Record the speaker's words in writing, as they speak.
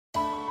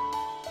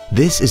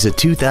This is a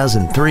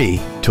 2003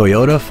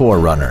 Toyota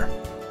 4Runner.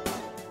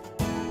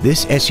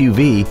 This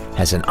SUV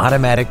has an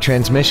automatic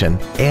transmission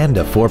and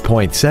a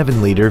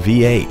 4.7-liter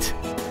V8.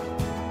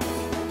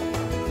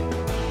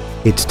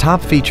 Its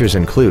top features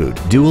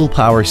include dual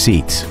power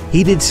seats,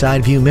 heated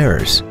side view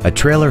mirrors, a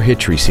trailer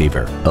hitch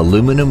receiver,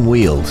 aluminum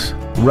wheels,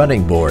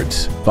 running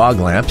boards, fog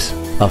lamps,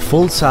 a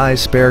full-size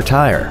spare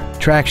tire,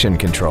 traction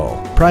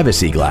control,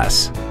 privacy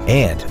glass,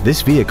 and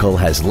this vehicle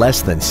has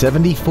less than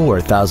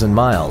 74,000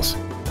 miles.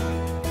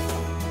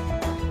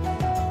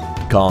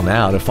 Call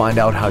now to find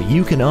out how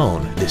you can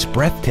own this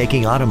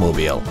breathtaking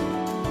automobile.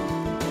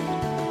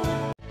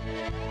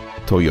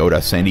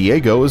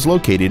 ToyotaSanDiego is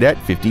located at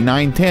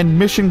 5910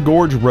 Mission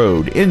Gorge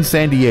Road in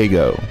San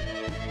Diego.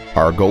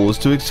 Our goal is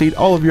to exceed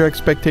all of your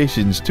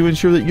expectations to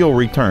ensure that you'll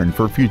return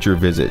for future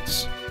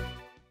visits.